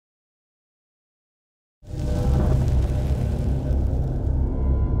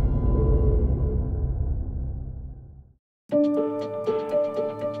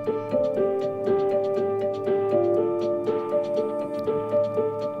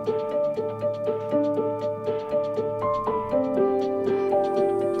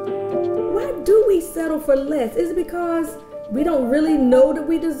Do we settle for less? Is it because we don't really know that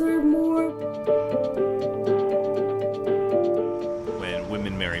we deserve more? When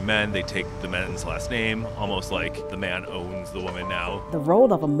women marry men, they take the man's last name, almost like the man owns the woman now. The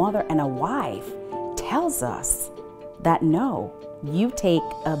role of a mother and a wife tells us that no, you take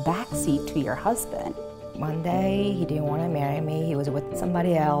a backseat to your husband. One day, he didn't want to marry me. He was with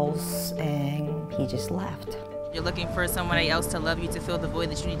somebody else, and he just left. You're looking for somebody else to love you, to fill the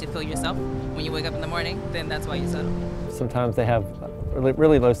void that you need to fill yourself when you wake up in the morning, then that's why you settle. Sometimes they have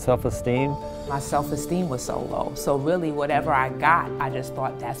really low self-esteem. My self-esteem was so low, so really whatever I got, I just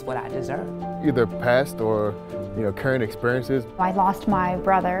thought that's what I deserved. Either past or current experiences. I lost my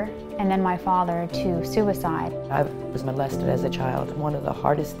brother and then my father to suicide. I was molested as a child. One of the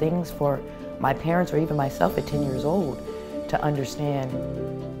hardest things for my parents or even myself at 10 years old to understand,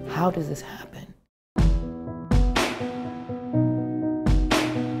 how does this happen?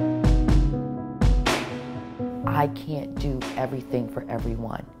 I can't do everything for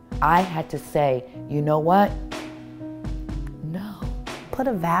everyone. I had to say, you know what? No. Put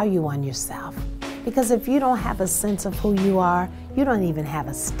a value on yourself, because if you don't have a sense of who you are, you don't even have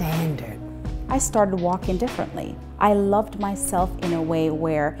a standard. I started walking differently. I loved myself in a way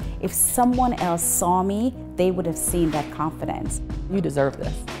where if someone else saw me, they would have seen that confidence. You deserve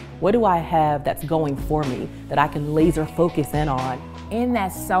this. What do I have that's going for me that I can laser focus in on? In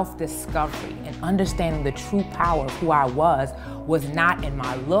that self-discovery and understanding the true power of who I was not in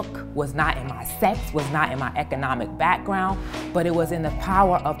my look, was not in my sex, was not in my economic background, but it was in the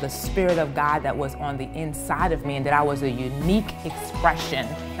power of the Spirit of God that was on the inside of me, and that I was a unique expression.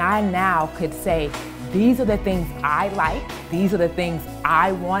 I now could say, these are the things I like, these are the things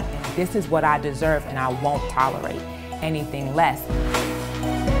I want, and this is what I deserve, and I won't tolerate anything less.